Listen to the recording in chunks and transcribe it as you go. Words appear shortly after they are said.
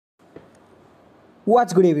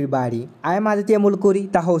What's good, everybody? I am Aditya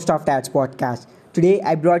Mulkuri, the host of Tats Podcast. Today,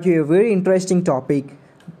 I brought you a very interesting topic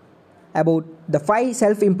about the 5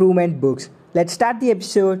 self improvement books. Let's start the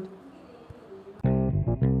episode.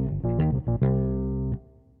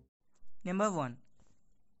 Number 1.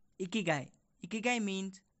 Ikigai. Ikigai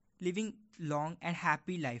means living long and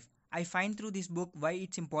happy life. I find through this book why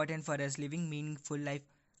it's important for us living meaningful life.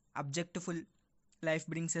 Objectful life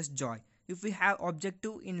brings us joy. If we have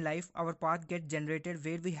objective in life, our path gets generated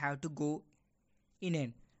where we have to go in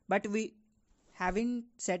end. But we haven't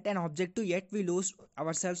set an objective yet, we lose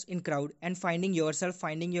ourselves in crowd and finding yourself,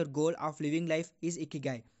 finding your goal of living life is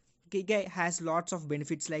Ikigai. Ikigai has lots of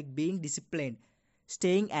benefits like being disciplined,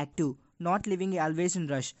 staying active, not living always in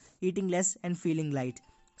rush, eating less and feeling light,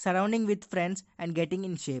 surrounding with friends and getting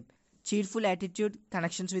in shape, cheerful attitude,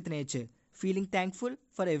 connections with nature, feeling thankful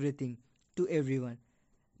for everything, to everyone,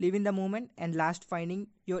 live in the moment and last finding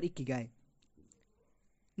your Ikigai.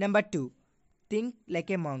 Number 2. Think Like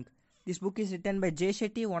a Monk. This book is written by Jay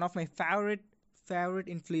Shetty, one of my favorite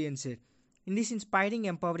influencers. In this inspiring,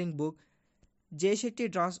 empowering book, Jay Shetty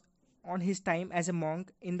draws on his time as a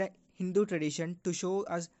monk in the Hindu tradition to show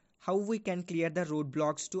us how we can clear the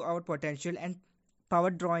roadblocks to our potential and power,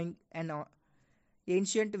 drawing and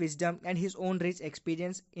ancient wisdom and his own rich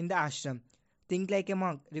experience in the ashram. Think Like a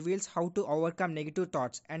Monk reveals how to overcome negative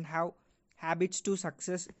thoughts and how habits to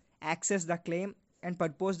success access the claim and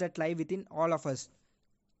purpose that lie within all of us.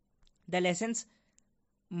 The lessons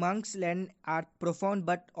monks learn are profound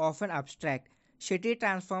but often abstract. Shetty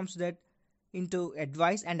transforms that into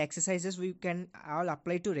advice and exercises we can all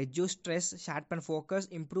apply to reduce stress, sharpen focus,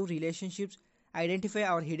 improve relationships, identify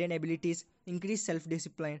our hidden abilities, increase self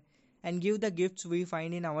discipline, and give the gifts we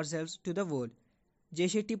find in ourselves to the world. Jay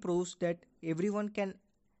Shetty proves that everyone can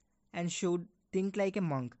and should think like a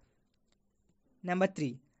monk. Number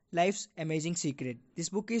 3. Life's Amazing Secret. This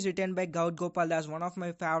book is written by Gaud Gopal Das, one of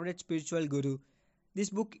my favorite spiritual guru. This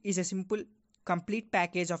book is a simple, complete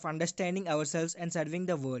package of understanding ourselves and serving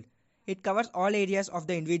the world. It covers all areas of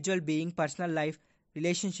the individual being, personal life,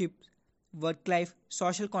 relationships, work life,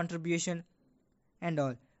 social contribution, and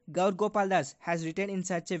all. Gaur Gopal Das has written in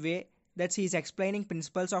such a way that he is explaining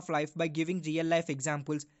principles of life by giving real life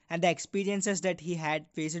examples and the experiences that he had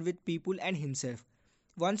faced with people and himself.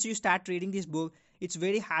 Once you start reading this book, it's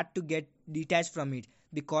very hard to get detached from it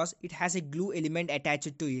because it has a glue element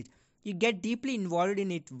attached to it. You get deeply involved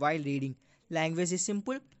in it while reading. Language is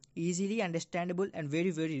simple, easily understandable, and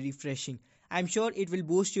very refreshing. I'm sure it will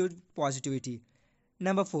boost your positivity.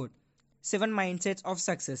 Number 4. 7 Mindsets of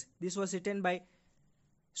Success. This was written by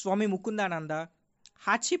Swami Mukundananda.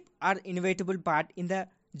 Hardship are inevitable part in the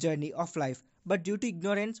journey of life, but due to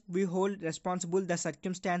ignorance, we hold responsible the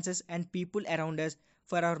circumstances and people around us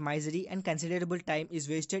for our misery, and considerable time is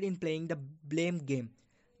wasted in playing the blame game.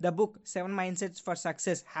 The book 7 Mindsets for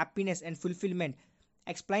Success, Happiness and Fulfillment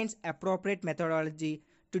explains appropriate methodology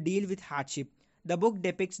to deal with hardship. The book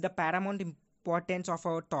depicts the paramount importance of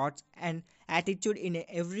our thoughts and attitude in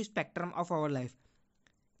every spectrum of our life.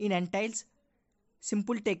 It entails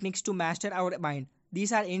simple techniques to master our mind.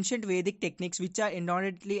 These are ancient Vedic techniques which are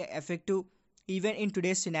inherently effective even in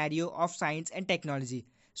today's scenario of science and technology.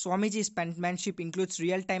 Swamiji's penmanship includes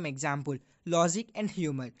real-time example, logic and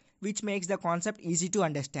humor, which makes the concept easy to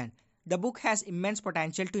understand. The book has immense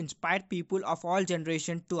potential to inspire people of all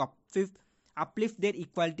generations to uplift their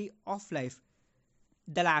equality of life.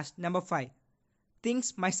 The last, number 5.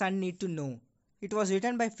 Things My Son Need to Know. It was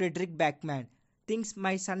written by Frederick Beckman. Things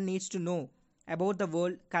My Son Needs to Know about the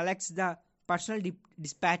world collects the personal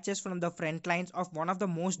dispatches from the front lines of one of the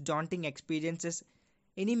most daunting experiences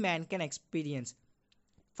any man can experience,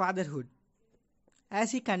 fatherhood.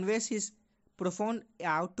 As he conveys his profound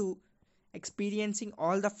awe to experiencing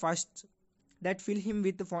all the firsts that fill him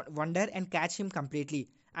with wonder and catch him completely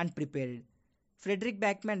unprepared. Frederick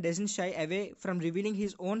Beckman doesn't shy away from revealing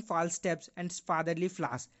his own false steps and fatherly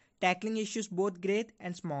flaws, tackling issues both great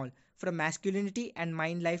and small, from masculinity and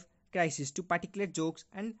mind life crisis to particular jokes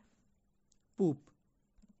and poop.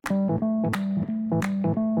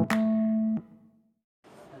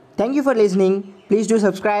 Thank you for listening. Please do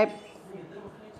subscribe